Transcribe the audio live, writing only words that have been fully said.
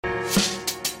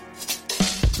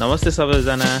नमस्ते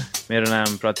सबैजना, मेरो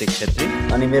नाम प्रतीक छेत्री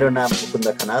अनि मेरो नाम मुकुन्द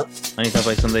खनाल अनि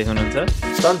तपाईँ सुन्दै हुनुहुन्छ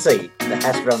सन्चै द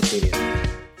ह्याश ब्राउन सिरिज।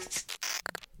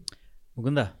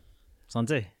 मुकुन्द,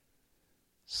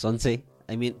 सन्चै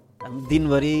आई मिन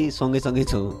दिनभरि सँगै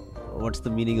छौँ। What's the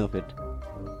meaning of it?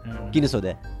 किन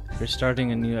सोधे? We're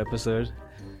starting a new episode,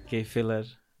 K filler.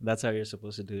 That's how you're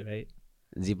supposed to do, right?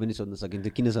 जी पनि सोध्न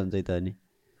सकिन्थ्यो, किन सन्चै त अनि?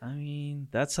 I mean,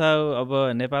 that's how अब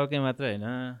नेपालकै मात्र हैन,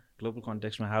 global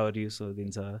कन्टेक्स्टमा how are you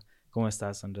सोधिन्छ, como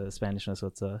estás भनेर स्पेनिसमा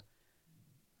सोध्छ.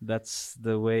 That's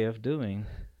the way of doing.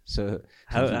 So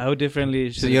how differently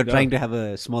so you're trying to have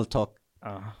a small talk.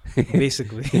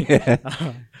 Basically.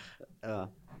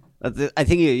 I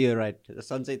think you're right.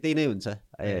 सन्चै त्यही नै हुन्छ.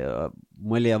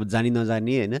 मैले अब जानी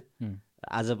नजानी हैन,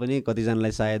 आज पनि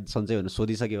कतिजनालाई सायद सन्चै भनेर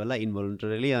सोधिसक्यो होला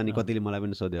इन्भोलन्टरीली, अनि कतिले मलाई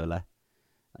पनि सोध्यो होला.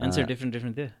 Answer different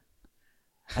थियो.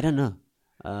 I don't know.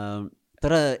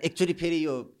 तर एक्चुअली फेरि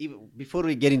यो before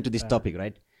we get into this topic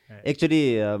right, actually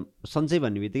सन्चै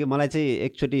भन्ने बित्तिकै मलाई चाहिँ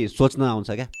एक्चुअली सोच्न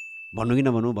आउँछ क्या, भन्नु कि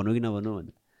नभनौँ भन्नु.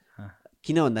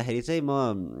 किन भन्दाखेरि चाहिँ म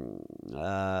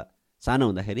सानो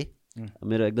हुँदाखेरि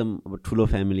मेरो एकदम अब ठुलो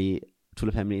फ्यामिली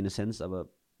इन द सेन्स, अब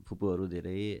फुपूहरू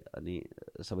धेरै अनि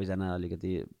सबैजना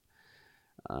अलिकति,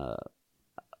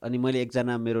 अनि मैले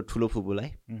एकजना मेरो ठुलो फुपूलाई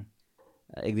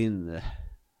एक दिन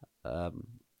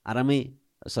आरामै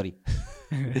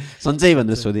सन्चै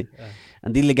भनेर सोधेँ,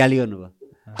 अनि दिदीले गाली गर्नुभयो,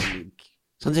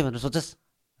 सन्चै भनेर सोचस्,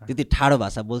 त्यति ठाडो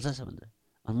भाषा बोल्छस् भनेर.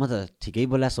 अनि म त ठिकै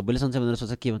बोला, सबैले सन्चै भनेर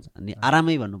सोच्छ, के भन्छ, अनि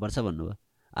आरामै भन्नुपर्छ भन्नुभयो.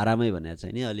 आरामै भनेर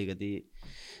चाहिँ नि अलिकति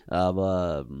अब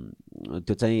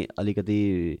त्यो चाहिँ अलिकति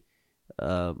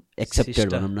एक्सेप्टेड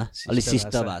भनौँ न, अलिक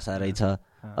शिष्ट भाषा रहेछ.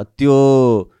 त्यो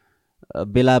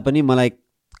बेला पनि मलाई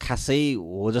खासै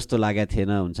हो जस्तो लागेको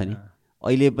थिएन, हुन्छ नि.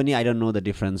 अहिले पनि I don't know the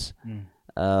difference.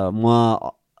 म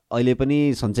अहिले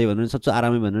पनि सन्चै भनेर सोध्छु,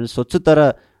 आरामै भनेर सोध्छु,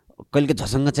 तर कहिले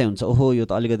झसङ्ग चाहिँ हुन्छ, ओहो यो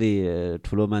त अलिकति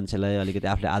ठुलो मान्छेलाई अलिकति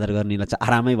आफूले आदर गर्नेलाई चाहिँ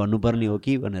आरामै भन्नुपर्ने हो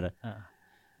कि भनेर.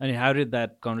 अनि how did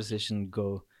that conversation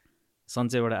go?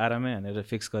 सन्चैबाट आरामै भनेर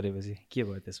फिक्स गरेपछि के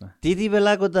भयो त्यसमा? त्यति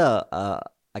बेलाको त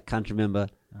आई कान्ट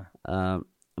रिमेम्बर.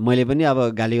 मैले पनि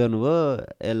अब गाली गर्नुभयो,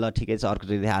 ए ल ठिकै छ,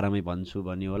 अर्कोचोटि आरामै भन्छु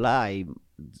भन्यो होला, I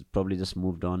probably just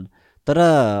moved on. तर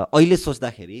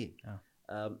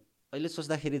अहिले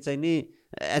सोच्दाखेरि चाहिँ नि,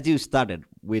 as you started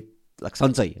with like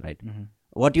सन्चै right,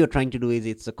 what you're trying to do is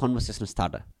it's a conversation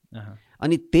starter.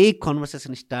 अनि त्यही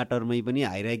कन्भर्सेसन स्टार्टरमै पनि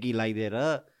हाइरार्की लगाइदिएर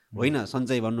होइन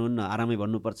सन्चै भन्नुहुन्न, आरामै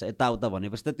भन्नुपर्छ यताउता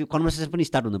भनेपछि त त्यो कन्भर्सेसन पनि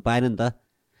स्टार्ट हुनु पाएन नि त.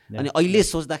 अनि अहिले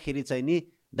सोच्दाखेरि चाहिँ नि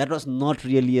that was not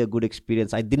really a good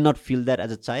experience. I did not feel that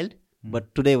as a child, but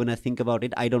today when I think about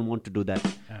it I don't want to do that.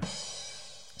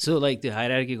 So like त्यो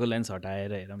हाइरार्कीको लेन्स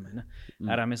हटाएर हेरौँ होइन,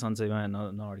 आरामै सन्चैमा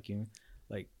नअड्क्यौँ.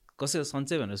 Like कसैले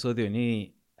सन्चै भनेर सोध्यो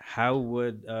भने how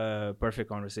would perfect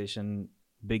conversation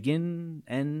begin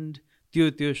and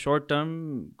त्यो सर्ट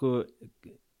टर्मको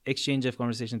एक्सचेन्ज अफ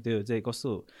कन्भर्सेसन त्यो चाहिँ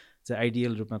कस्तो चाहिँ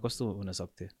आइडियल रूपमा कस्तो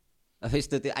हुनसक्थ्यो?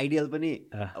 यस्तो त्यो आइडियल पनि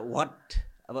वाट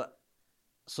अब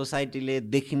सोसाइटीले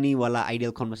देख्नेवाला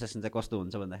आइडियल कन्भर्सेसन चाहिँ कस्तो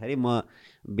हुन्छ भन्दाखेरि, म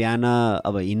बिहान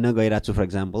अब हिँड्न गइरहेको छु फर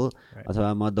इक्जाम्पल,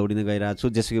 अथवा म दौडिन गइरहेको छु,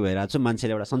 जेसुकै भइरहेको छु,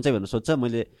 मान्छेले एउटा सन्चै भनेर सोध्छ,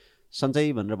 मैले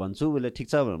सन्चै भनेर भन्छु, उसले ठिक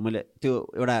छ, मैले त्यो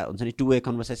एउटा हुन्छ नि टु वे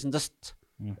कन्भर्सेसन, जस्ट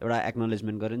एउटा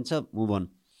एक्नोलेजमेन्ट गरिन्छ, मुभ अन.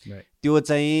 त्यो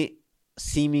चाहिँ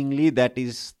सिमिङली द्याट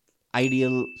इज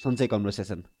आइडियल सन्चै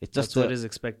conversation. It's just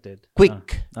expected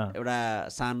quick एउटा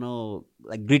सानो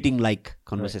लाइक ग्रिटिङ लाइक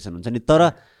कन्भर्सेसन हुन्छ नि. तर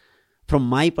from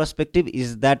my perspective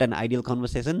is that an ideal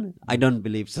conversation? I don't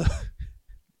believe so.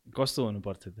 कस्तो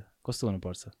हुनुपर्छ त? कस्तो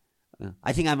हुनुपर्छ?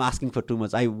 I think I am asking for too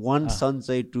much. I want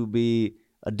सन्चै to be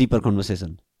a deeper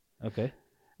conversation. Okay.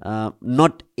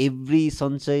 Not every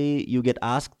Sanchai you get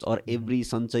asked or every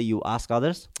Sanchai you ask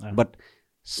others, but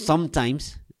sometimes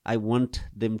I want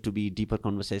them to be deeper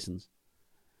conversations.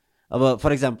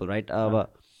 For example, right?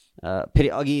 फेरि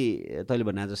अघि तैँले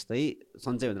भने जस्तै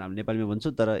सन्चै भनेर हामी नेपालीमा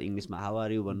भन्छौँ, तर इङ्ग्लिसमा हाउ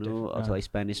आर यु भन्नु, अथवा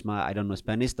स्पेनिसमा आई डोन्ट नो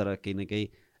स्पेनिस, तर केही न केही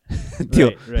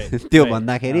त्यो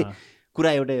भन्दाखेरि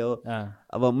कुरा एउटै हो.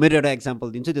 अब मेरो एउटा एक्जाम्पल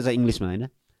दिन्छु, त्यो चाहिँ इङ्ग्लिसमा होइन.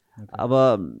 अब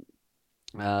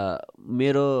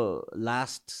मेरो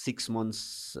लास्ट 6 months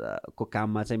को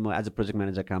काममा चाहिँ म एज अ प्रोजेक्ट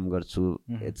म्यानेजर काम गर्छु.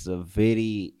 It's a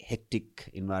very hectic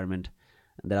environment.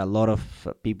 There are lot of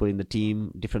people in the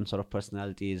team, different सort of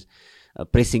personalities,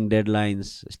 pressing deadlines,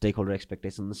 stake holder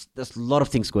expectations, theirs lot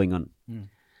of things going on.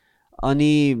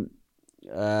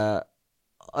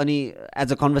 अनि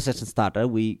as a conversation starter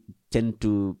we टेन्ड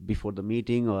to before the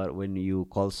meeting or when you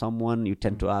call someone you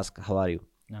tend to ask how are you.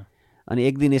 अनि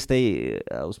एक दिन यस्तै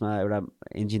उसमा एउटा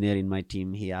engineer in my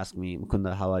team, he ask me, Mukund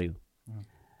how are you?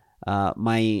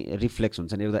 My reflex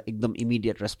हुन्छ नि, एउटा एकदम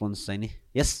इमिडिएट रेस्पोन्स चाहिँ नि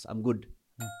यस आइम गुड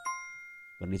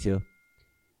भन्ने थियो.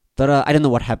 तर I don't know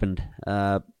what happened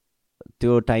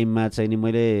त्यो टाइममा चाहिँ नि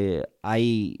मैले I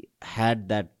had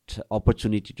that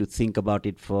opportunity to think about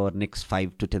it for next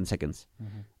 5 to 10 seconds.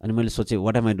 अनि मैले सोचेँ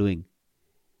वाट एम आई डुइङ,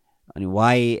 अनि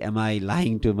why am I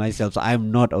lying to myself, I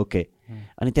am not okay.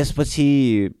 अनि त्यसपछि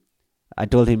I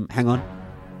told him hang on,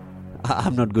 I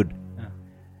am not good.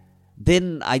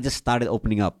 Then I just started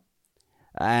opening up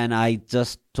and I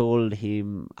just told him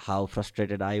how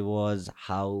frustrated I was,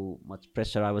 how much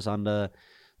pressure I was under,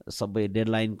 सबै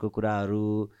डेडलाइनको कुराहरू,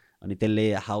 अनि त्यसले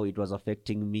how it was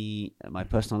affecting me, my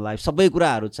personal life, सबै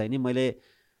कुराहरू चाहिँ नि मैले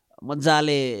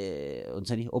मजाले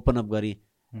हुन्छ नि ओपन अप गरेँ.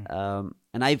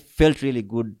 And I felt really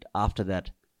good after that.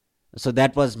 So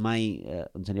that was my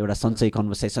हुन्छ नि एउटा सन्चै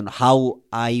conversation, how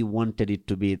I wanted it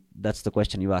to be. That's the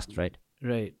question you asked, right?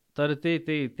 Right. तर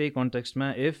त्यही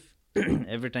कन्टेक्स्टमा इफ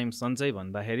every time Sanchai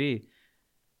भन्दाखेरि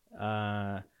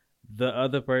the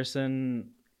other person,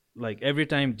 like every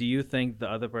time do you think the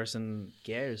other person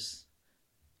cares?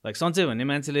 Like Sanchai भन्ने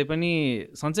मान्छेले पनि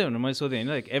Sanchai भनेर मैले सोधेँ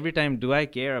होइन, like every time do I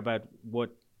care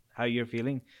about how you're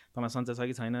feeling? तँलाई सन्चै छ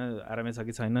कि छैन, आरामै छ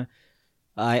कि छैन?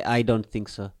 I don't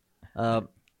think so.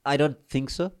 I don't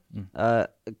think so.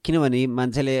 किनभने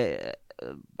मान्छेले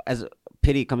as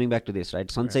फेरि coming back to this,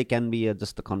 right? Sanchai can be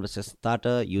just a conversation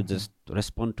starter. You just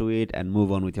respond to it and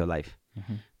move on with your life.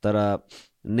 तर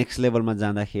next level मा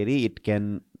जाँदाखेरि it can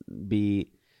be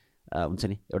हुन्छ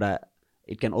नि एउटा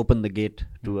it can open the gate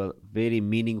to a very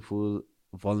meaningful,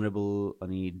 vulnerable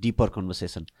अनि deeper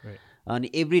conversation.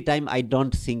 अनि every time I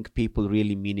don't think people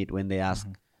really mean it when they ask.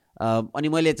 अनि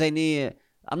मैले चाहिँ नि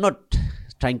I'm not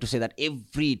trying to say that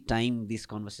every time this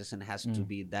conversation has to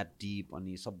be that deep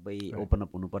अनि सबै open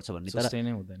up हुनुपर्छ भन्ने, तर sustain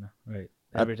हुँदैन. Right.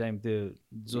 Every time त्यो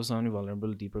जोसँग नि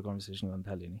vulnerable deeper conversation गर्न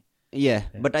थाल्यो नि. Yeah,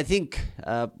 but I think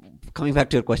coming back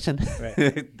to your question,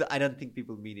 I don't think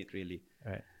people mean it really.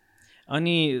 Right.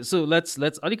 अनि so let's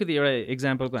अलिकति एउटा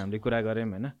एक्जाम्पलको हामीले कुरा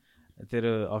गऱ्यौँ होइन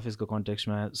तेरो अफिसको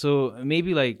कन्टेक्स्टमा. So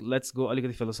maybe like let's go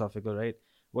अलिकति philosophical, right?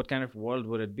 What kind of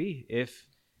world would it be if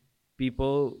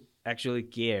people actually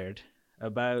cared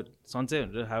about Sanchai,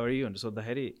 how are you? And so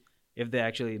if they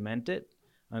actually meant it,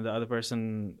 and the other person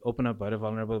open up,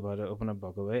 vulnerable, open up,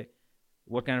 way,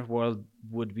 what kind of world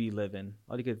would we live in?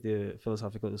 अलिकति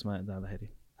philosophical उसमा जाँदाखेरि.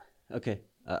 Okay,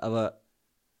 अब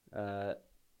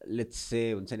let's say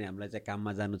हुन्छ नि हामीलाई चाहिँ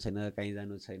काममा जानु छैन, कहीँ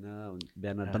जानु छैन,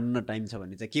 बिहान टन्न टाइम छ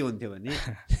भने चाहिँ के हुन्थ्यो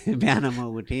भने बिहान म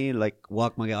उठेँ लाइक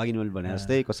वाकमा गएँ, अघि मैले भने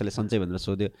जस्तै कसैले सन्चै भनेर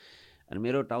सोध्यो अनि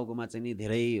मेरो टाउकोमा चाहिँ नि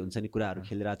धेरै हुन्छ नि कुराहरू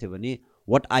खेलिरहेको थियो भने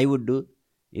what I would do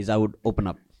is I would open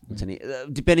up.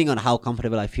 Depending on how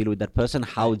comfortable I feel with that person,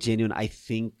 how genuine I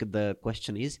think the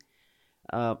question is.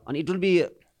 And it will be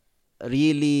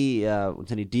really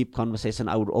deep conversation.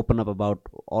 I would open up about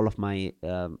all of my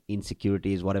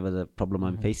insecurities, whatever the problem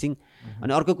I'm facing.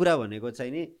 And अर्को कुरा भनेको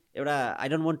चाहिँ नि एउटा I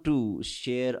don't want to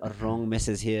share a wrong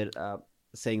message here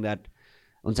saying that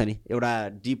हुन्छ नि एउटा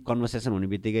deep conversation हुने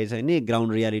बित्तिकै चाहिँ नि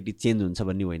ग्राउन्ड रियालिटी चेन्ज हुन्छ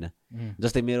भन्ने होइन.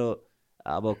 जस्तै मेरो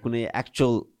अब कुनै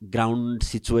एक्चुअल ग्राउन्ड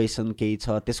सिचुएसन केही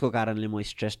छ त्यसको कारणले म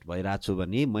स्ट्रेस्ड भइरहेको छु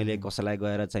भने मैले कसैलाई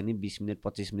गएर चाहिँ नि 20 मिनट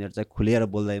 25 मिनट चाहिँ खुलेर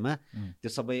बोल्दैमा त्यो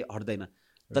सबै हट्दैन.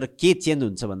 तर के चेन्ज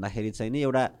हुन्छ भन्दाखेरि चाहिँ नि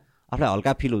एउटा आफूलाई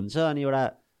हल्का फिल हुन्छ अनि एउटा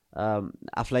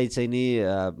आफूलाई चाहिँ नि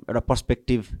एउटा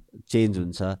पर्सपेक्टिभ चेन्ज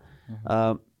हुन्छ.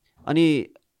 अनि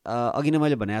अघि नै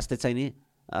मैले भने जस्तै चाहिँ नि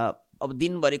अब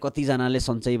दिनभरि कतिजनाले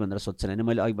सन्चै भनेर सोध्छन् होइन.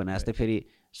 मैले अघि भने जस्तै फेरि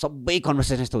सबै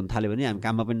कन्भर्सेसन यस्तो हुन थाल्यो भने हामी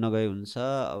काममा पनि नगए हुन्छ,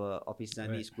 अब अफिस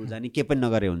जाने स्कुल जाने के पनि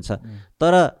नगरे हुन्छ.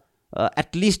 तर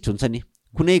एटलिस्ट हुन्छ नि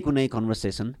कुनै कुनै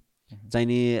कन्भर्सेसन चाहिँ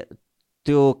नि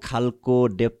त्यो खालको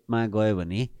डेप्थमा गयो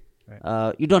भने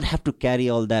you don't have to carry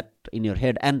all that in your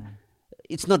head, and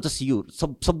it's not just you,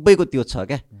 सबैको त्यो छ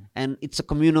क्या. And it's a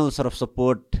communal sort of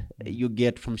support you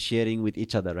get from sharing with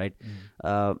each other, right?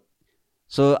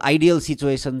 So ideal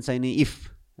situation चाहिँ नि if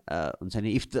हुन्छ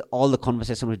नि if all the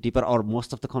conversation was deeper or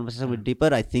most of the conversation was deeper,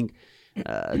 I think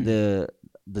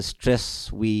the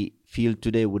stress we feel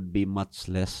today would be much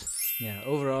less. Yeah,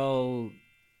 overall,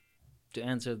 to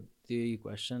answer the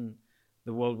question,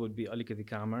 the world would be अलिकति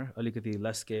calmer, अलिकति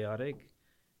less chaotic.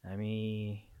 हामी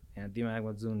यहाँ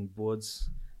दिमागमा जुन बोझ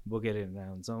बोकेर हिँडेर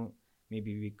हुन्छौँ,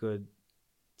 maybe we could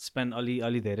spend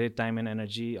अलि धेरै time and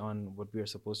energy on what we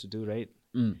are supposed to do, right?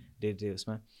 Day to day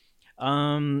उसमा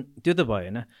त्यो त भयो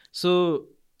होइन. So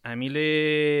हामीले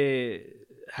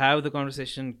how the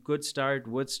conversation could start,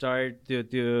 would start,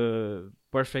 त्यो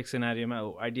perfect scenario-मा,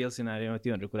 ideal scenario-मा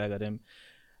त्योहरू कुरा गऱ्यौँ.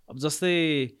 अब जस्तै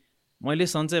मैले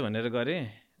सन्चै भनेर गरेँ,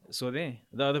 सोधेँ,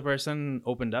 the other person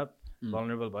opened up,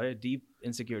 vulnerable भयो, deep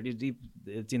insecurity, deep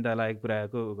चिन्ता लागेको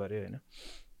कुराको गऱ्यो होइन.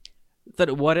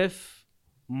 तर what if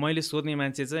मैले सोध्ने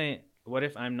मान्छे चाहिँ what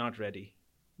if I'm not ready?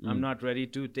 I'm not ready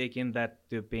to take in that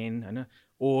त्यो pain हैन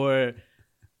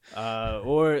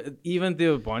or even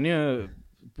त्यो भन्यो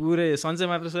पुरै सन्चै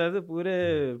मात्र सुनाएर त पुरै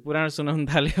पुरानो सुनाउनु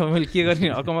थाल्यो मैले के गर्ने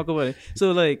अकमक्क भयो so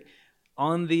like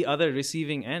on the other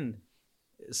receiving end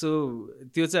so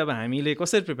त्यो चाहिँ अब हामीले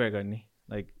कसरी प्रिपेयर गर्ने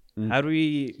like how do we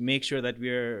make sure that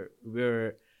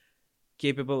we're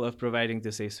capable of providing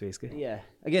the safe space yeah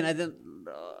again I don't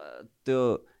त्यो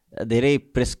धेरै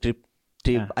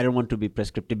prescriptive I don't want to be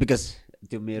prescriptive because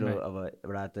त्यो मेरो अब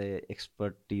एउटा त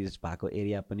एक्सपर्टिज भएको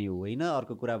एरिया पनि होइन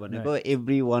अर्को कुरा भनेको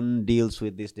everyone deals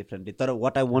with this differently तर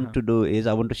what I want to do is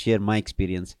I want to share my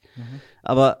experience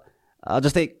अब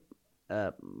जस्तै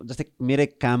मेरै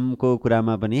कामको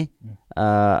कुरामा पनि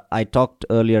I talked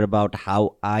earlier about how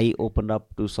I opened up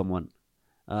to someone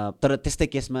तर त्यस्तै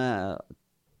केसमा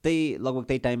त्यही लगभग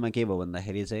त्यही टाइममा के भयो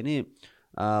भन्दाखेरि चाहिँ नि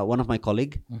one of my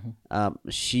colleague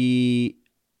she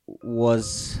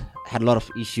had a lot of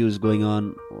issues going on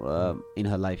in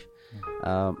her life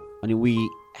and we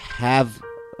have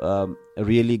a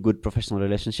really good professional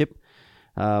relationship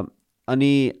and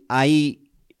I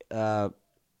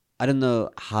don't know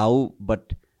how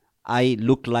but I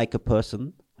looked like a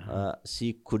person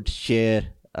she could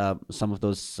share some of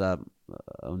those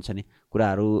हुन्छ नि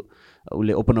कुराहरू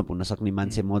उसले open up हुन सक्ने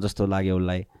मान्छे म जस्तो लाग्यो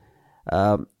उसलाई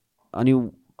अनि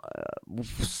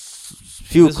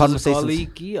few conversations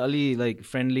colleague ki ali like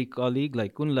friendly colleague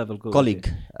like kun level ko colleague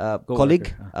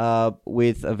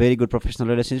with a very good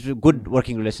professional relationship good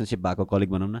working relationship भएको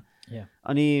colleague भनौं न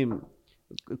अनि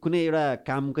कुनै एउटा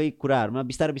कामकै कुराहरुमा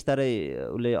बिस्तारै बिस्तारै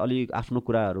उले अलि आफ्नो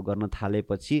कुराहरु गर्न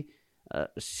थालेपछि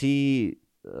she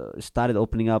started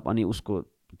opening up अनि उसको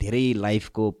धेरै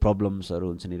लाइफको प्रब्लम्सहरु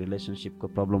हुन्छ नि रिलेशनशिपको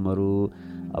प्रब्लमहरु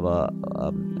अब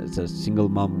सिंगल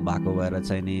मम भएको भएर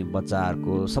चाहिँ नि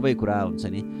बच्चाहरुको सबै कुरा हुन्छ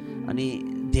नि अनि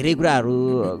धेरै कुराहरु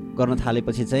गर्न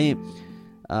थालेपछि चाहिँ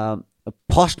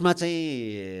फर्स्टमा चाहिँ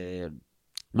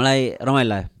मलाई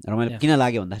रमाइलो किन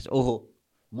लाग्यो भन्दा ओहो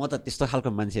म त त्यस्तो खालको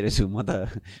मान्छे रहेछु म त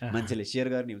मान्छेले शेयर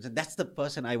गर्ने हुन्छ that's the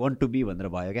person I want to be भनेर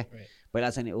भयो क्या पहिला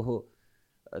चाहिँ नि ओहो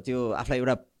त्यो आफुलाई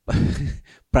एउटा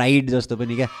प्राइड जस्तो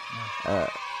पनि क्या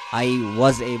I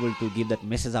was able to give that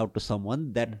message out to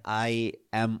someone that I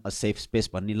am a safe space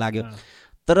भन्ने लाग्यो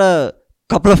तर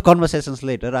couple of conversations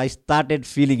later I started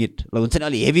feeling it हुन्छ नि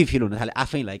अलि हेभी फिल हुन थाल्यो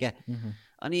आफैलाई क्या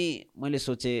अनि मैले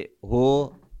सोचे हो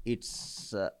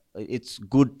it's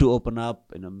good to open up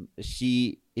you know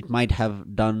it might have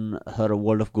done her a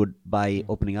world of good by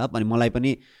opening up अनि मलाई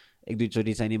पनि एक दुई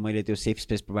चोटी चाहिँ नि मैले त्यो सेफ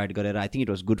स्पेस प्रोभाइड गरेर I think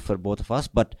it was good for both of us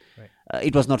but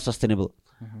it was not sustainable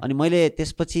अनि मैले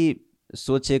त्यसपछि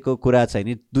सोचेको कुरा चाहिँ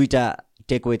नि दुईटा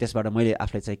टेक अवे त्यसबाट मैले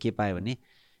आफुलाई चाहिँ के पाएँ भने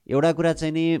एउटा कुरा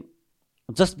चाहिँ नि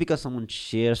just because someone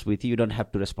shares with you don't have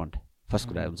to respond first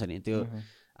कुरा हुन्छ नि त्यो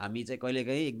हामी चाहिँ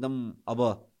कहिलेकाहीँ एकदम अब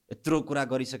यत्रो कुरा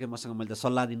गरिसके मसँग मैले त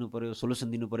सल्लाह दिनु पर्यो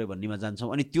सोलुसन दिनु पर्यो भन्नेमा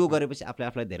जान्छौँ अनि त्यो गरेपछि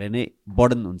आफूलाई धेरै नै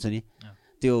बर्डन हुन्छ नि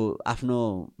त्यो आफ्नो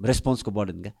रेस्पोन्सको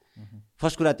बर्डन क्या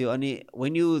फर्स्ट कुरा त्यो अनि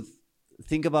when you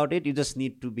think about it you just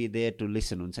need to be there to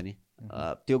listen हुन्छ नि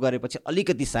त्यो गरेपछि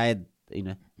अलिकति सायद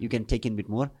you can take in bit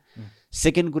more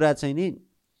second कुरा चाहिँ नि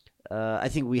I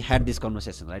think we had this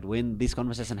conversation right when this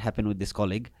conversation happened with this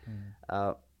colleague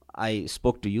I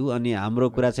spoke to you अनि हाम्रो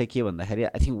कुरा चाहिँ के भन्दाखेरि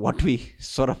I think what we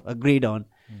sort of agreed on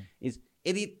is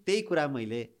यदि त्यही कुरा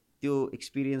मैले त्यो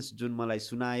एक्सपिरियन्स जुन मलाई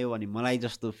सुनायो अनि मलाई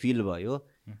जस्तो फिल भयो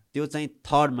त्यो चाहिँ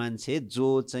थर्ड मान्छे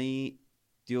जो चाहिँ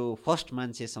त्यो फर्स्ट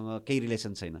मान्छेसँग केही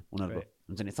रिलेसन छैन उनीहरुको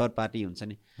हुन्छ नि थर्ड पार्टी हुन्छ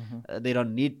नि they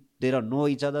don't know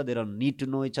each other they don't need to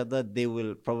know each other they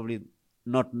will probably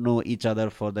not know each other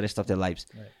for the rest of their lives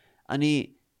अनि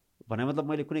भने मतलब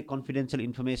मैले कुनै कन्फिडेन्शियल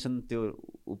इन्फर्मेसन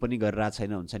त्यो पनि गरिरहेको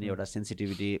छैन हुन्छ नि एउटा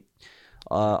सेन्सिटिभिटी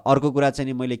अर्को कुरा चाहिँ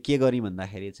नि मैले के गरेँ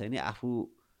भन्दाखेरि चाहिँ नि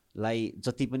आफूलाई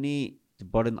जति पनि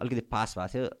बर्डन अलिकति पास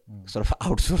भएको थियो सort of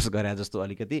आउटसोर्स गरे जस्तो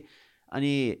अलिकति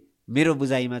अनि मेरो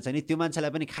बुझाइमा चाहिँ नि त्यो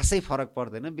मान्छेलाई पनि खासै फरक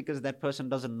पर्दैन because that person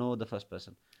doesn't know the first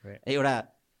person एउटा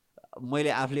मैले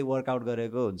आफूले वर्कआउट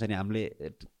गरेको हुन्छ नि हामीले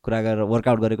कुरा गरेर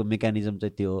वर्कआउट गरेको मेकानिजम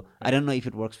चाहिँ त्यो हो I don't know if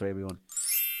it works for everyone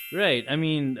right I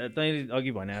mean तैँले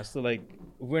अघि भने जस्तो like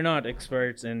where not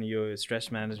experts in यो स्ट्रेस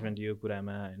म्यानेजमेन्ट यो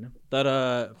कुरामा होइन तर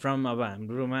फ्रम अब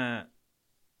हाम्रोमा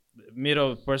मेरो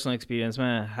personal एक्सपिरियन्समा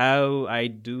how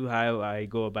I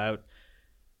go about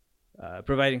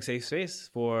providing safe space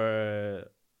for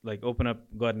like open up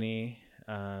गर्ने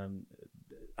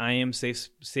I am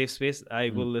safe space I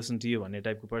will listen to you भन्ने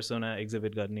टाइपको persona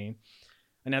exhibit गर्ने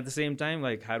and at the same time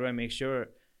like how do I make sure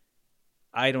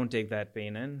I don't take that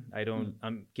pain and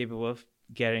I'm capable of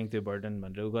carrying the burden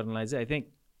भनेर गर्नलाई चाहिँ I think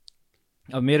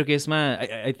अब मेरो केसमा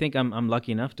I think I'm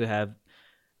lucky enough to have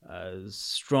a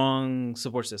strong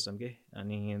support system okay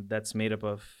अनि that's made up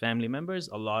of family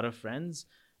members a lot of friends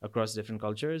across different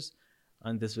cultures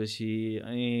अनि त्यसपछि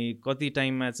अनि कति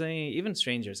टाइममा चाहिँ इभन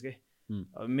स्ट्रेन्जर्स के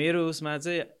मेरो उसमा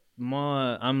चाहिँ म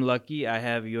आम लकी आई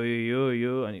हेभ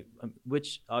यो अनि which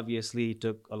obviously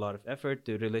took a lot of effort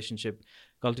त्यो रिलेसनसिप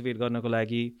कल्टिभेट गर्नको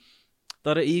लागि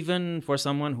तर even for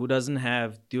some one who doesn't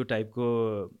have त्यो टाइपको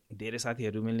धेरै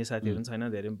साथीहरू मिल्ने साथीहरू पनि छैन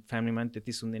धेरै फ्यामिलीमा पनि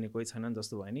त्यति सुन्दिने कोही छैन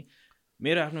जस्तो भयो नि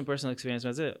मेरो आफ्नो पर्सनल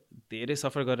एक्सपिरियन्समा चाहिँ धेरै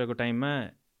सफर गरेको टाइममा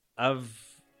I've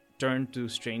turn to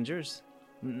strangers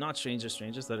not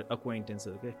strangers तर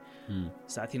अक्वाइन्टेन्सहरू के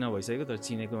साथी नभइसकेको तर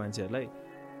चिनेको मान्छेहरूलाई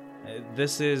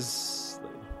दिस इज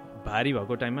भारी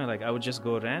भएको टाइममा like I would just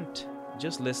go rant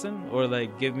just listen or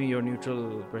like give me your neutral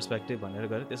perspective भनेर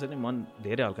गरेँ त्यसरी मन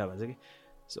धेरै हल्का भएको छ कि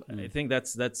so I think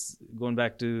that's gone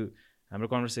back to हाम्रो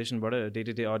कन्भर्सेसनबाट डे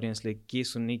टु डे अडियन्सले के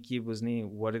सुन्ने के बुझ्ने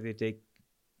what they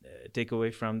take away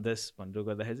from this भनेर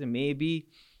गर्दाखेरि चाहिँ मेबी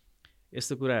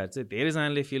यस्तो कुराहरू चाहिँ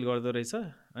धेरैजनाले फिल गर्दो रहेछ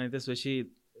अनि त्यसपछि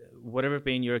what ever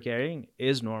pain you're carrying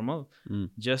is normal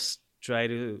just try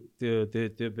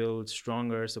to build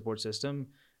stronger support system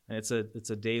and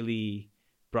it's a daily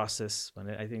process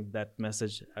and I think that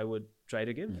message I would try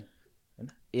to give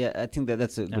yeah I think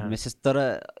that's a good message तर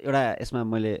एउटा यसमा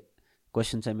मैले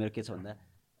question चाहिँ मेरो के छ भन्दा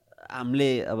हामीले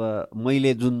अब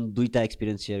मैले जुन दुईटा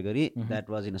एक्सपिरियन्स सेयर गरेँ that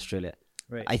was in Australia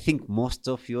I think most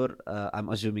of your I'm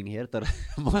assuming here तर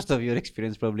most of your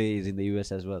experience probably is in the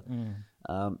US as well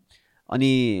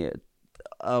अनि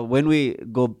when we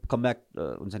come back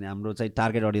हुन्छ नि हाम्रो चाहिँ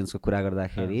टार्गेट अडियन्सको कुरा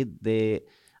गर्दाखेरि they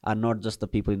are not just the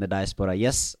people in the diaspora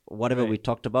yes whatever we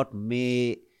talked about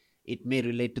it may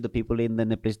relate to the people in the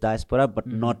Nepalese diaspora but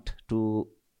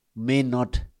may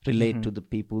not relate to the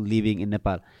people living in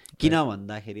Nepal किन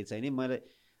भन्दाखेरि चाहिँ नि मैले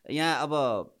यहाँ अब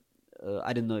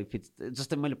I don't know if it's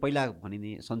जस्तै मैले पहिला भने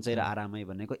नि सञ्चय र आरामै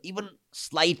भनेको इभन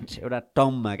स्लाइट एउटा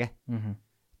टर्ममा क्या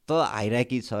त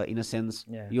हाइरार्की छ इन अ सेन्स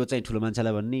यो चाहिँ ठुलो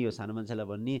मान्छेलाई भन्ने यो सानो मान्छेलाई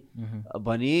भन्ने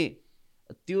भने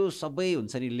त्यो सबै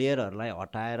हुन्छ नि लेयरहरूलाई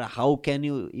हटाएर how can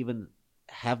you even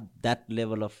have that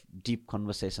level of deep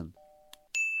conversation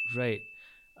right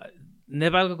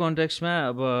नेपालको कन्टेक्स्टमा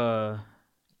अब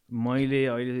मैले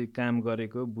अहिले काम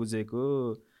गरेको बुझेको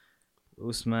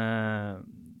उसमा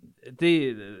त्यही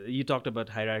यु टक्ड अबाउट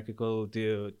हाइरार्किकल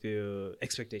त्यो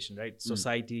एक्सपेक्टेसन राइट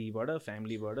सोसाइटीबाट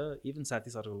फ्यामिलीबाट इभन साथी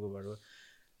सर्कलकोबाट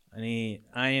अनि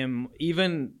आई एम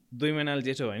इभन 2 महिनाले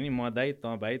जेठो भयो नि म दाइ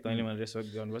त भाइ तैँले मलाई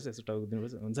रेस्पेक्ट गर्नुपर्छ यस्तो टाउको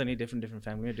दिनुपर्छ हुन्छ नि डिफ्रेन्ट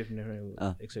फ्यामिलीमा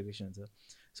डिफ्रेन्ट एक्सपेक्टेसन हुन्छ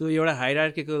सो एउटा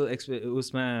हाइरार्किकल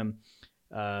उसमा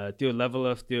त्यो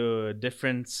लेभल अफ त्यो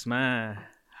डिफरेन्समा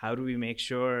how do we make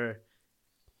sure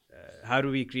how do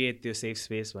we create त्यो सेफ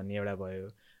स्पेस भन्ने एउटा भयो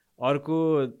अर्को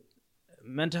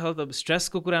मेन्टल हेल्थ अब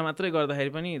स्ट्रेसको कुरा मात्रै गर्दाखेरि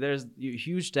पनि there is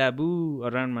huge taboo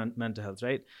around mental health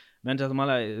right mental health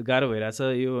मलाई गाह्रो भइरहेछ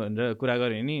यो भनेर कुरा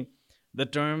गऱ्यो भने द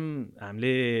टर्म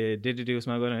हामीले डे टु डे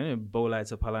उसमा गऱ्यो भने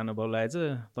बौलाएछ फलाना बौलाएछ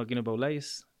त किन बौलाइस्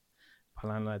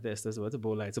फलानालाई त यस्तो यस्तो भएछ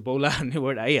बौलाएछ बौला भन्ने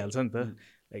वर्ड आइहाल्छ नि त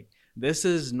लाइक दिस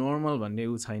इज नर्मल भन्ने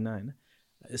ऊ छैन होइन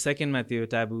सेकेन्डमा त्यो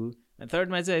ट्याबु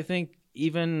थर्डमा चाहिँ आई थिङ्क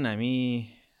इभन हामी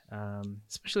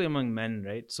specially among main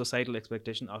right societal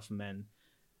expectation of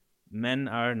men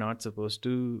are not supposed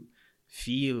to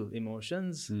feel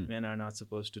emotions men are not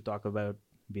supposed to talk about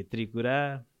भित्री कुरा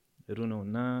रुनु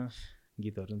हुन्न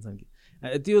गीतहरू छन् कि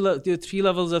त्यो 3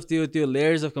 levels अफ त्यो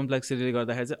लेयर्स अफ कम्प्लेक्सिटीले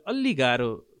गर्दाखेरि चाहिँ अलि गाह्रो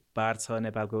पार्छ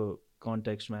नेपालको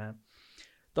कन्टेक्स्टमा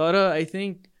तर आई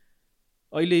थिङ्क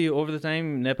अहिले ओभर द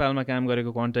टाइम नेपालमा काम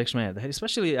गरेको कन्टेक्स्टमा हेर्दाखेरि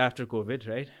specially after covid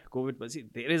right covid पछि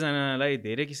धेरैजनालाई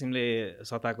धेरै किसिमले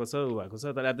सताएको छ ऊ भएको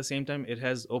छ तर at the same time it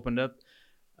has opened up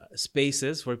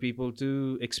spaces for people to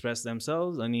express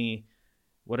themselves अनि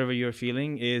whatever you're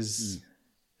feeling is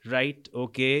right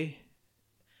okay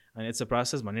and it's a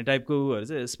process भन्ने टाइपको उहरू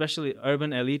चाहिँ स्पेसली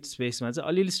अर्बन एलिट स्पेसमा चाहिँ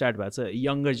अलिअलि स्टार्ट भएको छ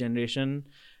यङ्गर जेनेरेसन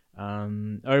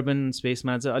अर्बन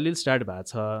स्पेसमा चाहिँ अलिअलि स्टार्ट भएको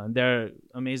छ there are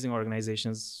amazing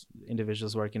organisations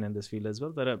individuals working in this field as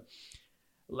well तर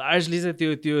लार्जली चाहिँ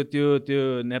त्यो त्यो त्यो त्यो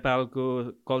नेपालको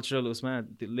कल्चरल उसमा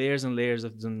त्यो लेयर्स एन्ड लेयर्स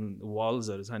अफ जुन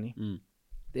वाल्सहरू छ नि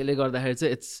त्यसले गर्दाखेरि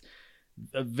चाहिँ it's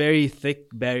a very thick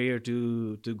barrier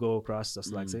to go across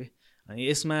जस्तो लाग्छ है अनि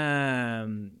यसमा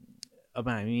अब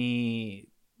हामी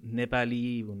नेपाली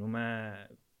हुनुमा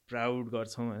प्राउड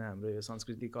गर्छौँ होइन हाम्रो यो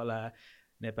संस्कृति कला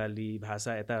नेपाली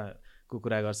भाषा यताको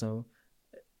कुरा गर्छौँ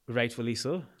राइटफुल्ली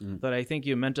सो तर आई थिङ्क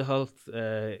यो मेन्टल हेल्थ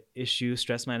इस्यु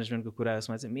स्ट्रेस म्यानेजमेन्टको कुरा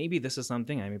यसमा चाहिँ मेबी दिस इज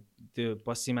समथिङ हामी त्यो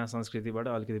पश्चिमा संस्कृतिबाट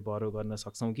अलिकति बरो गर्न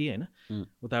सक्छौँ कि होइन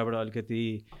उताबाट अलिकति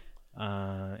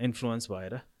इन्फ्लुएन्स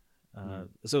भएर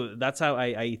so that's how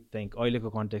I think अहिलेको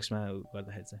कन्टेक्स्टमा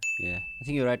गर्दाखेरि चाहिँ आई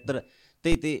थिङ्क यो राइट तर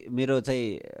त्यही मेरो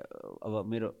चाहिँ अब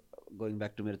मेरो गोइङ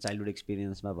ब्याक टु मेरो चाइल्डहुड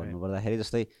एक्सपिरियन्समा भन्नुपर्दाखेरि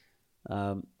जस्तै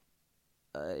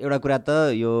एउटा कुरा त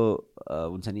यो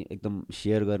हुन्छ नि एकदम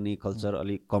सेयर गर्ने कल्चर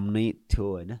अलिक कम नै थियो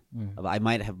होइन अब I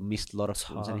might have missed lot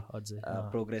of हुन्छ नि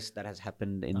progress that has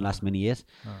happened in last many years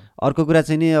अर्को कुरा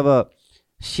चाहिँ नि अब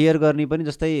सेयर गर्ने पनि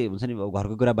जस्तै हुन्छ नि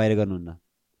घरको कुरा बाहिर गर्नुहुन्न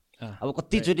अब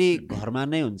कतिचोटि घरमा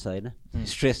नै हुन्छ होइन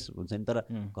स्ट्रेस हुन्छ नि तर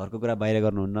घरको कुरा बाहिर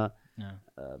गर्नुहुन्न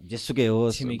जेसुकै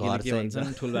होस् घर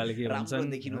चाहिँ राम्रो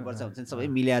देखिनुपर्छ हुन्छ नि सबै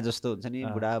मिल्या जस्तो हुन्छ नि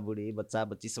बुढाबुढी बच्चा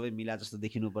बच्ची सबै मिल्या जस्तो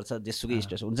देखिनुपर्छ जेसुकै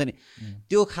स्ट्रेस हुन्छ नि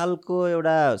त्यो खालको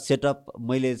एउटा सेटअप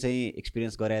मैले चाहिँ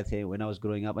एक्सपिरियन्स गरेको थिएँ when I was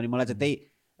growing up अनि मलाई चाहिँ त्यही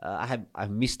I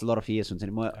have missed lot of years हुन्छ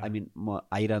नि म आई मिन म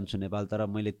आइरहन्छु नेपाल तर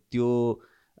मैले त्यो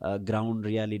ग्राउन्ड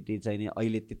रियालिटी चाहिँ नि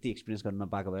अहिले त्यति एक्सपिरियन्स गर्न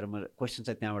नपाएको भएर मेरो क्वेसन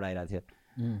चाहिँ त्यहाँबाट आइरहेको थियो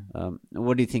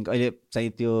वाट डु थिङ्क अहिले चाहिँ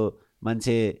त्यो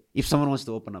मान्छे if someone wants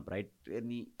to open up right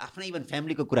अनि आफ्नै इभन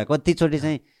फ्यामिलीको कुरा कतिचोटि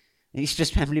चाहिँ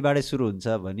स्ट्रेस फ्यामिलीबाटै सुरु हुन्छ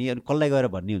भने अनि कसलाई गएर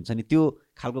भन्ने हुन्छ नि त्यो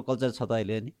खालको कल्चर छ त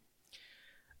अहिले अनि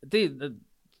त्यही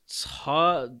छ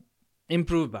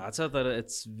इम्प्रुभ भएको छ तर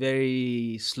it's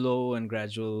very slow and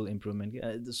gradual improvement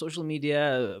कि सोसियल मिडिया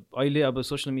अहिले अब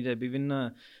सोसियल मिडिया विभिन्न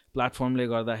प्लेटफर्मले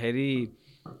गर्दाखेरि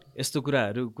यस्तो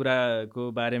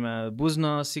कुराको बारेमा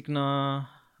बुझ्न सिक्न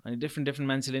अनि डिफ्रेन्ट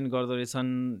मान्छेले नि गर्दो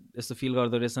रहेछन् यस्तो फिल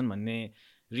गर्दो रहेछन् भन्ने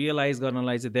रियलाइज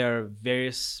गर्नलाई चाहिँ they are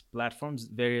various platforms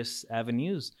various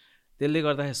avenues त्यसले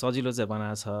गर्दाखेरि सजिलो चाहिँ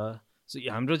बनाएको छ सो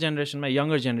हाम्रो जेनेरेसनमा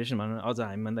यङ्गर जेनेरेसन भनौँ अझ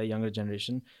हामीभन्दा younger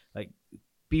generation like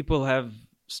people have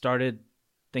started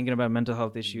thinking about mental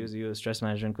health issues यो स्ट्रेस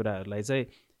म्यानेजमेन्ट कुराहरूलाई चाहिँ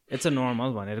इट्स अ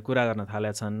नर्मल भनेर कुरा गर्न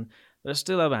थालेका छन् र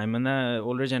स्टिल अब हामीभन्दा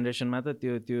ओल्डर जेनेरेसनमा त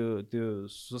त्यो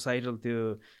सोसाइटल त्यो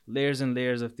लेयर्स एन्ड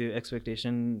लेयर्स अफ त्यो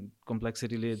एक्सपेक्टेसन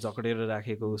कम्प्लेक्सिटीले जकडेर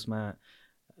राखेको उसमा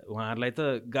उहाँहरूलाई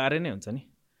त गाह्रै नै हुन्छ नि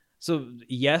so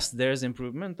yes there is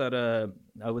improvement तर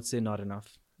I would say not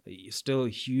enough still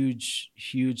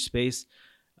huge space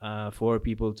for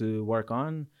people to work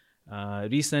on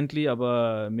recently अब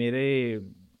मेरै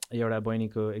एउटा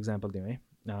बहिनीको इक्जाम्पल दिउँ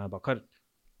है भर्खर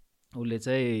उसले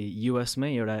चाहिँ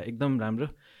युएसमै एउटा एकदम राम्रो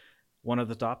one of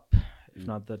the top if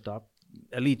not the top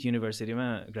elite युनिभर्सिटीमा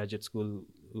ग्रेजुएट स्कुल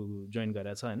जोइन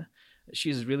गरेको छ होइन सी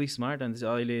इज रियली स्मार्ट अनि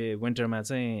अहिले विन्टरमा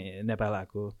चाहिँ नेपाल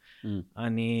आएको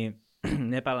अनि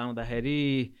नेपाल आउँदाखेरि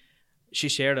सी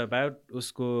सेयर्ड अबाउट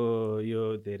उसको यो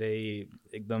धेरै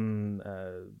एकदम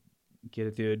के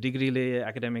अरे त्यो डिग्रीले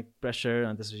एकाडेमिक प्रेसर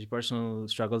अनि त्यसपछि पर्सनल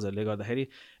स्ट्रगल्सहरूले गर्दाखेरि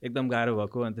एकदम गाह्रो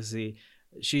भएको अनि त्यसपछि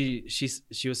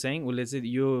सी वाज सेइङ उसले चाहिँ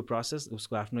यो प्रोसेस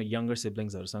उसको आफ्नो यङ्गर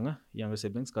सिब्लिङ्स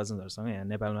कजन्सहरूसँग यहाँ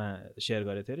नेपालमा सेयर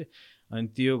गरेको थियो अरे अनि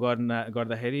त्यो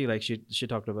गर्दाखेरि लाइक सी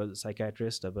टक्ड अब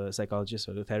साइकाट्रिस्ट अब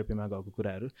साइकोलोजिस्टहरू थेरापीमा गएको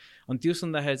कुराहरू अनि त्यो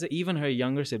सुन्दाखेरि चाहिँ even her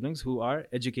younger siblings who are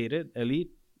educated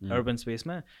elite urban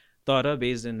स्पेसमा तर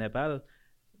बेस्ड इन नेपाल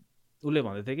उसले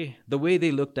भन्दै थियो कि the way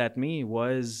they looked at me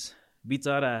was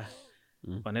बिचरा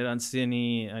भनेर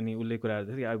अनि उसले कुराहरू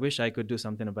थियो कि I wish I could do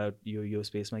something about यो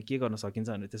स्पेसमा के गर्न सकिन्छ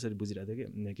भनेर त्यसरी बुझिरहेको थियो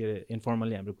कि के अरे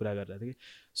इन्फर्मल्ली हाम्रो कुरा गरिरहेको थियो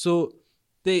कि सो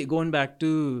त्यही गोइङ ब्याक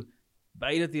टु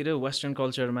बाहिरतिर वेस्टर्न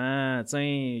कल्चरमा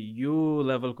चाहिँ यो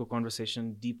लेभलको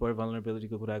कन्भर्सेसन डिपर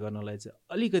भल्नरेबिलिटीको कुरा गर्नलाई चाहिँ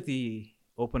अलिकति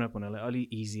ओपन अप हुनलाई अलिक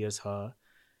इजियर छ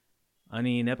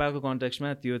अनि नेपालको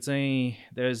कन्टेक्स्टमा त्यो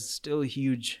चाहिँ there is still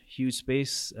huge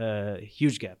space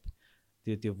huge gap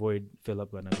त्यो भोइड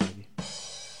फिलअप गर्नको लागि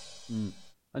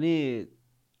अनि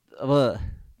अब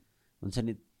हुन्छ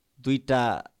नि दुईवटा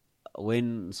वेन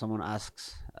समन आस्क्स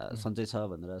सन्चै छ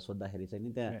भनेर सोद्धाखेरि चाहिँ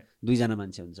नि त्यहाँ दुईजना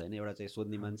मान्छे हुन्छ होइन एउटा चाहिँ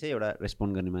सोध्ने मान्छे एउटा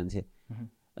रेस्पोन्ड गर्ने मान्छे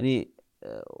अनि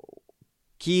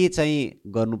के चाहिँ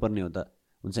गर्नुपर्ने हो त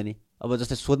हुन्छ नि अब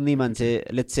जस्तै सोध्ने मान्छे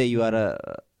लेट्स से यु आर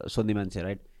सोध्ने मान्छे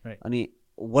राइट अनि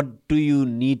what do you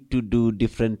need to do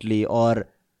differently or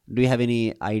do you have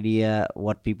any idea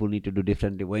what people need to do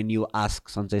differently when you ask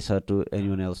Sanchai sir to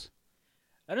anyone else?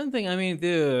 I don't think, I mean,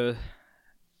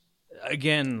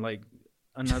 again, like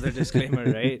another disclaimer,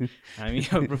 right? I mean,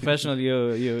 you're a professional,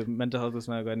 you're mental health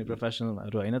usma garne professional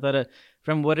haina tara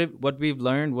from what we've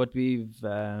learned, what we've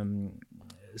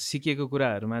sikeko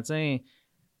kuraharuma चाहिँ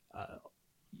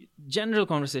general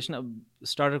conversation,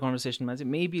 starter conversation ma चाहिँ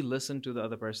maybe listen to the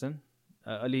other person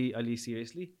अलि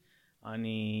seriously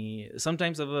अनि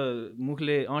sometimes अब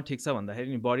मुखले ठिक छ भन्दाखेरि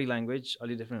नि बडी ल्याङ्ग्वेज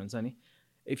अलि डिफ्रेन्ट हुन्छ नि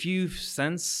if you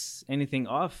sense anything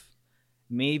of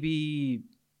maybe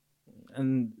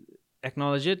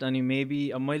acknowledge it अनि मेबी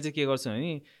अब मैले चाहिँ के गर्छु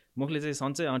भने मुखले चाहिँ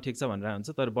सन्चै ठिक छ भनेर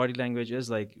हुन्छ तर body language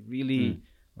is like really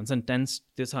हुन्छ नि टेन्स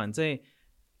त्यो छ भने चाहिँ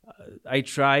I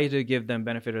try to give them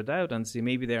benefit of doubt and C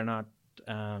maybe they are not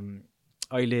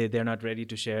अहिले they are not ready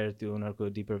to share त्यो उनीहरूको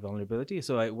deeper vulnerability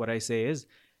so what I say is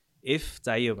if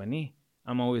चाहियो भने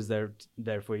आम always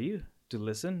there for you to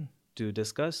listen to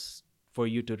discuss for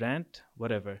you to rant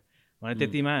what ever भने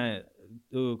त्यतिमा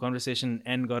त्यो conversation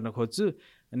and गर्न खोज्छु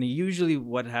And usually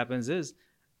what happens is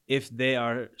if they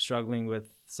are struggling with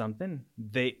something,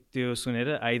 त्यो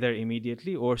सुनेर either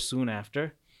immediately or soon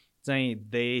after चाहिँ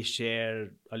they share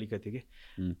अलिकति के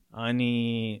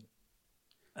अनि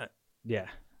yeah.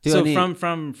 So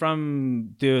from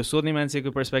त्यो सोध्ने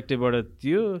मान्छेको पर्सपेक्टिभबाट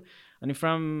त्यो अनि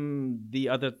from the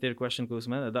other their question को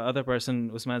उसमा the other person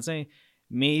उसमा चाहिँ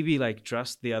maybe like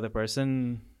trust the other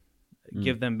person,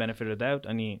 give them benefit of the doubt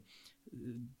अनि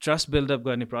trust build up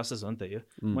गर्ने process हो नि त यो.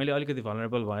 मैले अलिकति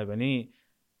vulnerable भयो भने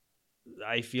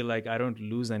I feel like I don't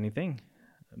lose anything.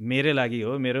 मेरो लागि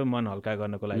हो, मेरो मन हल्का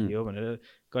गर्नको लागि हो भनेर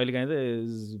कहिलेकाहीँ त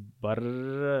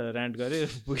भर्र ऱ्यान्ट गऱ्यो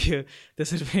पुग्यो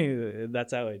त्यसरी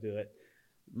that's how I do it.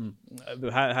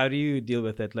 How do you deal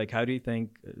with it? Like how do you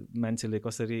think मान्छेले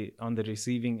कसरी on the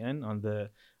receiving end on the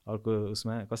अर्को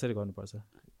उसमा कसरी गर्नुपर्छ?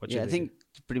 Yeah, I think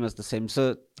pretty much the same.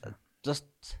 So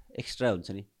just extra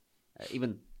हुन्छ नि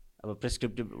even अब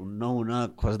प्रेस्क्रिप्टिभ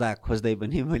नहुन खोज्दै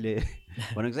पनि मैले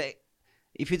भनेको चाहिँ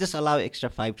if you just allow extra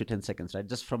 5 to 10 seconds, right?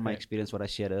 Just from my experience, what I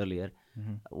shared earlier,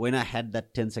 when I had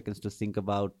that 10 seconds to think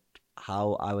about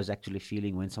how I was actually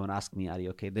feeling when someone asked me, are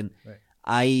you okay? Then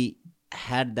I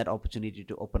had that opportunity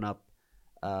to open up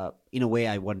in a way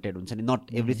I wanted. Not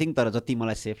everything, तर जति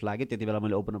मलाई safe लाग्यो त्यति बेला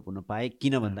मैले open up हुन पाएँ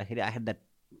किन भन्दाखेरि I had that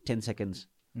 10 seconds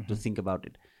to think about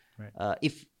it.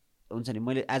 If हुन्छ नि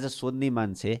मैले as a सोध्ने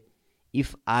मान्छे,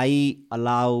 if I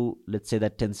allow, let's say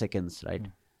that 10 seconds,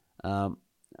 right?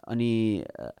 अनि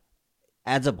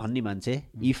एज अ भन्ने मान्छे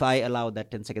if I allow that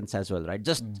 10 seconds as well, right?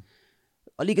 Just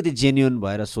अलिकति जेन्युन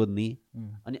भएर सोध्ने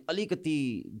अनि अलिकति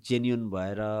जेन्युन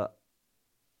भएर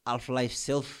आफूलाई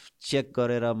सेल्फ चेक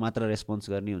गरेर मात्र रेस्पोन्स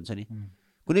गर्ने हुन्छ नि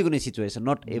कुनै कुनै सिचुएसन,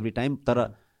 नट एभ्री टाइम. तर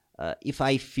if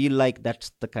I feel like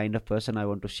that's the kind of person I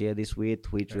want to share this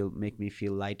with which will make me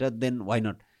feel lighter, then why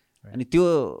not. अनि त्यो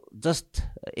जस्ट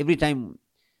एभ्री टाइम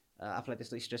आफूलाई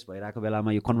त्यस्तो stress भइरहेको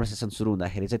बेलामा यो conversation सुरु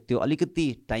हुँदाखेरि चाहिँ त्यो अलिकति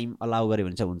टाइम अलाउ गऱ्यो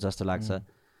भने चाहिँ हुन्छ जस्तो लाग्छ.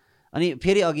 अनि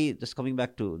फेरि अघि जस्ट कमिङ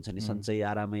ब्याक टु हुन्छ नि सन्चै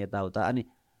आरामै यताउता. अनि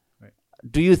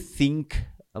डु यु थिङ्क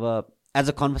अब as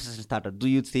a conversation starter do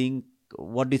you think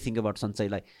what do you think about Sanchai?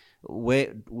 Like,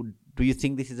 where do you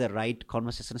think this is a right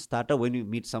conversation starter when you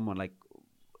meet someone? Like,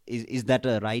 is that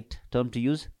a right term to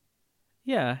use?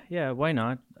 Yeah, why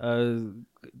not?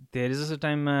 There is a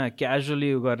time casually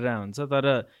you got around. So that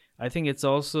I think it's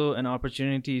also an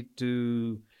opportunity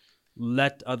to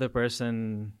let other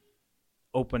person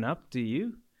open up to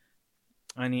you.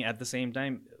 And at the same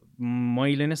time,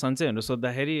 मैले नै सन्चै भनेर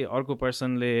सोद्धाखेरि अर्को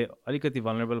पर्सनले अलिकति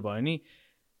vulnerable भयो नि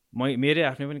मेरो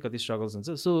आफ्नै पनि कति स्ट्रगल्स हुन्छ.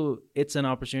 So it's an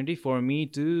opportunity for me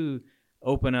to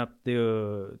open up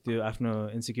त्यो आफ्नो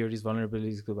इन्सिक्युरिटिज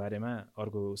भल्नरेबिलिटिजको बारेमा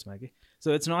अर्को उसमा कि.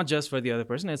 So it's not just for the other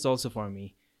person, it's also for me.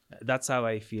 That's how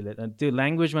I feel it. अनि त्यो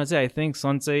ल्याङ्ग्वेजमा चाहिँ आई थिङ्क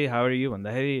सन्चै हाउ आर यु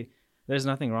भन्दाखेरि there is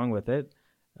nothing wrong with it.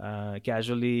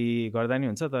 Casually गर्दा नि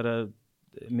हुन्छ, तर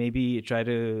maybe try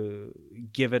to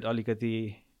give it अलिकति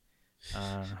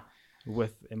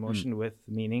विथ इमोसन विथ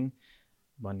मिनिङ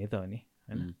भन्ने त हो नि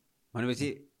होइन. भनेपछि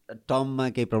टर्ममा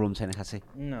केही प्रब्लम छैन खासै?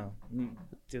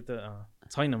 त्यो त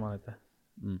छैन मलाई त.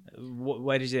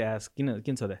 Why did you ask?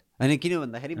 किन छ त? होइन, किन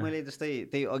भन्दाखेरि मैले जस्तै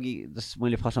त्यही अघि जस्ट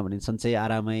मैले फर्स्टमा भने सन्चै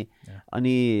आरामै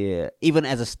अनि even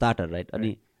as a starter, right?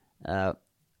 अनि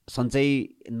सन्चै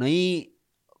नै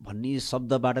भन्ने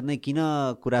शब्दबाट नै किन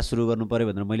कुरा सुरु गर्नु पऱ्यो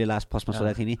भनेर मैले लास्ट फर्स्टमा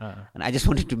सोधेको थिएँ नि. And I just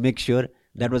wanted to make sure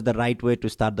that was the right way to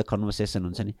start the conversation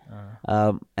हुन्छ नि.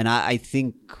 And I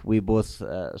think we both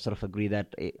sort of agree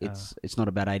that it's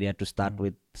not a bad idea to start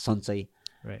with Sanchai.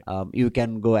 You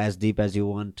can go as deep as you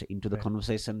want into the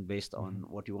conversation based on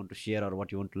what you want to share or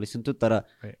what you want to listen to. But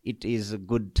it is a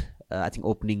good, I think,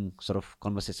 opening sort of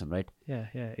conversation, right?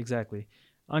 Yeah, exactly.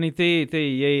 अनि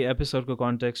त्यही यही एपिसोडको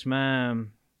कन्टेक्स्टमा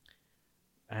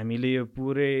हामीले यो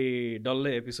पुरै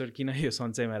डल्लै episode किन यो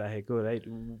सन्चैमा राखेको, राइट?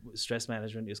 स्ट्रेस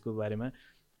म्यानेजमेन्ट यसको बारेमा.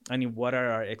 अनि what are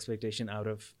our expectation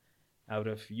out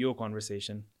of यो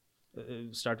कन्भर्सेसन?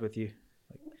 Start with you.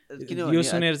 यो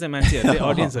सुनेर चाहिँ मान्छेहरूले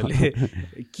अडियन्सहरूले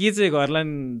के चाहिँ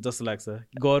गर्लान् जस्तो लाग्छ?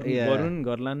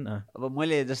 गर्लान्. अब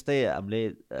मैले जस्तै हामीले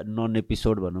नन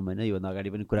एपिसोड भनौँ होइन, योभन्दा अगाडि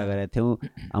पनि कुरा गरेका थियौँ.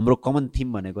 हाम्रो कमन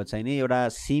थिम भनेको चाहिँ नि एउटा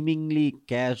सिमिङली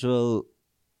casual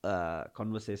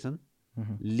conversation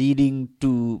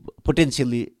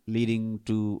potentially leading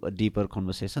to a deeper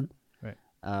conversation.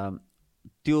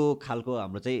 त्यो खालको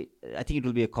हाम्रो चाहिँ I think it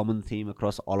will be a common theme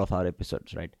across all of our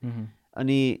episodes, right?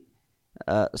 अनि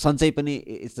सन्चै पनि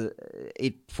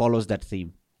it follows that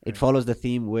theme. It follows the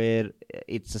theme where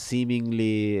it's a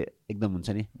seemingly एकदम हुन्छ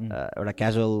नि एउटा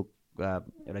क्याजुअल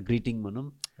एउटा ग्रिटिङ भनौँ.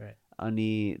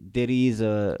 अनि there is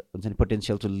a हुन्छ नि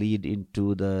potential to lead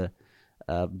into the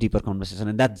deeper conversation,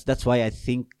 and that's why I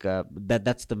think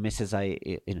that's the message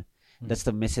That's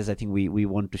the message I think we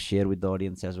want to share with the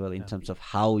audience as well in terms of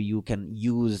how you can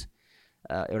use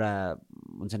एउटा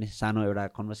हुन्छ नि सानो एउटा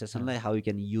कन्भर्सेसनलाई how you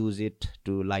can use it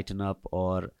to lighten up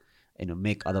or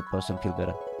make other person feel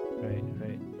better.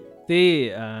 Right. त्यही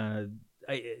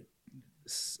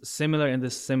similar in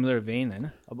this similar vein हैन.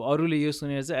 अब अरूले यो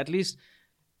सुनेर चाहिँ एटलिस्ट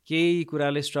केही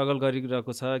कुराले स्ट्रगल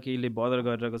गरिरहेको छ, केहीले बदर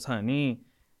गरिरहेको छ भने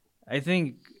I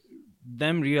think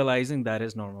them realizing that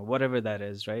is normal, whatever that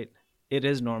is, right? It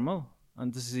is normal.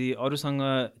 अनि त्यसपछि अरूसँग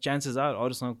चान्सेस आर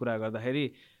अरूसँग कुरा गर्दाखेरि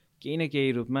केही न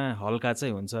केही रूपमा हल्का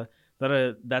चाहिँ हुन्छ, तर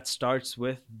द्याट स्टार्ट्स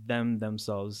विथ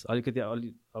देमसेल्भ्स. अलिकति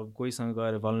अब कोहीसँग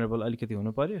गएर भल्नरेबल अलिकति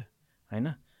हुनु पऱ्यो होइन.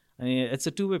 अनि इट्स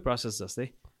अ 2-way प्रोसेस जस्तै.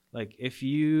 लाइक इफ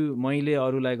मैले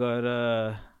अरूलाई गएर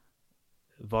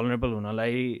भल्नरेबल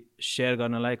हुनलाई सेयर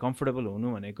गर्नलाई कम्फर्टेबल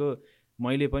हुनु भनेको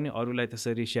मैले पनि अरूलाई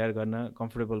त्यसरी सेयर गर्न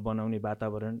कम्फर्टेबल बनाउने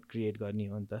वातावरण क्रिएट गर्ने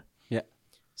हो नि त.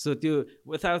 सो त्यो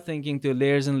विथआउट थिङ्किङ त्यो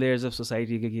लेयर्स एन्ड लेयर्स अफ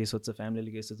सोसाइटीको के सोच्छ,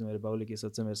 फ्यामिलीले के सोच्छ, मेरो बाउले के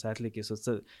सोच्छ, मेरो साथीले के सोच्छ,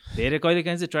 धेरै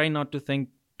कहिलेकाहीँ चाहिँ try not to think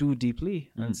two deeply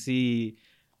and C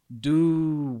do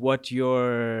what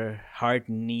your heart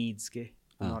needs के,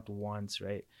 नट वान्ट्स,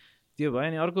 राइट. त्यो भयो.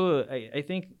 अनि अर्को आई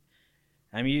थिङ्क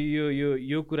हामी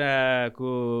यो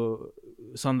कुराको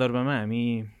सन्दर्भमा हामी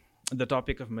the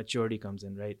topic of म्याच्योरिटी comes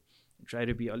in, right. Try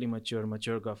to be अलि मच्योर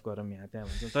गफ गरौँ यहाँ त्यहाँ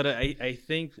भन्छौँ, तर आई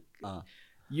थिङ्क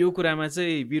यो कुरामा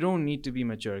चाहिँ we don't need to be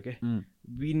mature के,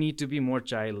 we need to be more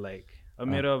child like. अब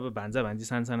मेरो अब भान्जा भान्जी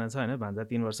सानो छ होइन, भान्जा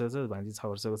 3 वर्षको छ, भान्जी 6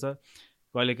 वर्षको छ.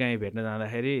 कहिलेकाहीँ भेट्न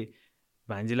जाँदाखेरि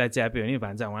भान्जीलाई च्याप्यो भने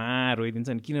भान्जा उहाँ रोइदिन्छ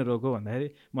नि, किन रोको भन्दाखेरि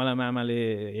मलाई मामाले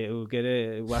के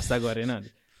अरे वास्ता गरेन,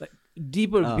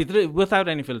 डिपर भित्र विथआउट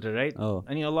एनी फिल्टर, राइट.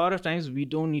 अनि a lot of times we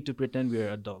don't need to pretend we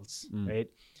are adults,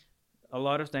 right. A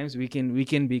lot of times we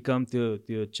can become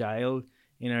त्यो चाइल्ड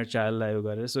इनर चाइल्डलाई उयो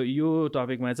गरेर. सो यो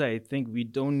टपिकमा चाहिँ I think we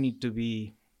don't need to be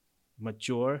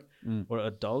mature or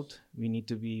adult, we need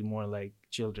to be more like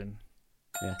children.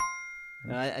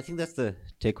 I think that's the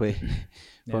takeaway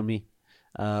for me.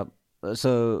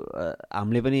 So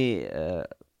हामीले पनि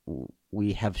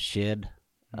we have shared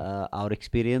our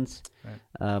experience.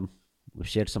 We've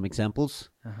shared some examples,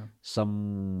 some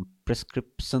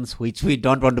prescriptions which we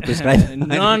don't want to prescribe.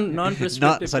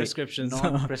 Non-prescriptive prescriptions.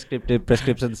 Non-prescriptive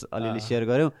prescriptions already share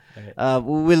garyo.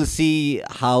 We will see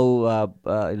how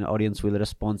audience will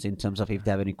respond in terms of if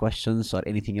they have any questions or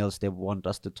anything else they want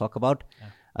us to talk about.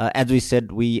 As we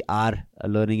said, we are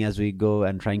learning as we go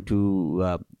and trying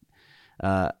to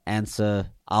answer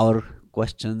our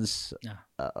questions.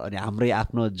 अनि हाम्रै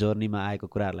आफ्नो जर्नीमा आएको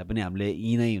कुराहरूलाई पनि हामीले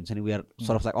यी नै हुन्छ नि, we are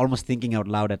सort of like almost thinking out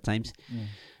loud at times.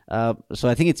 So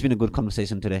I think it's been a good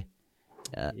conversation today.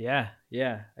 Yeah.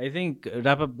 I think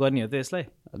wrap up गर्ने हो त यसलाई,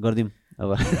 गर्दियौँ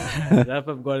अब.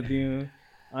 wrap up गरिदिउँ.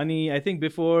 अनि I think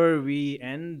before we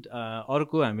end,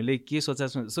 अर्को हामीले के सोचेको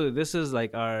छौँ, so this is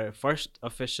like our first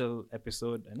official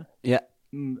episode होइन.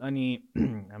 अनि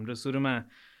हाम्रो सुरुमा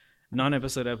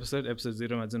episode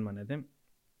 0 मा जुन भनेको थियौँ,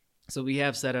 so we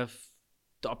have set of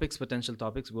potential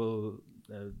topics will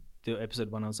त्यो episode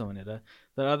बनाउँछ भनेर.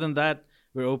 तर other than that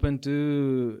we're open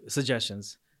to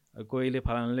suggestions. कोहीले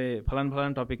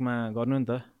फलान टपिकमा गर्नु नि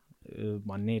त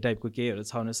भन्ने टाइपको केहीहरू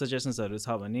छ भने, suggestionsहरू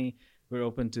छ भने we're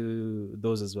open to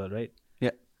those as well, right?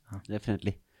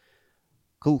 Definitely.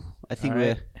 Cool. I think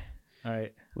all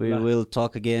right. We will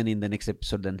talk again in the next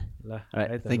episode then. All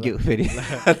right. Thank you very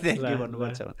much. Thank you.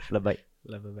 Bye.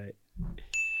 Bye.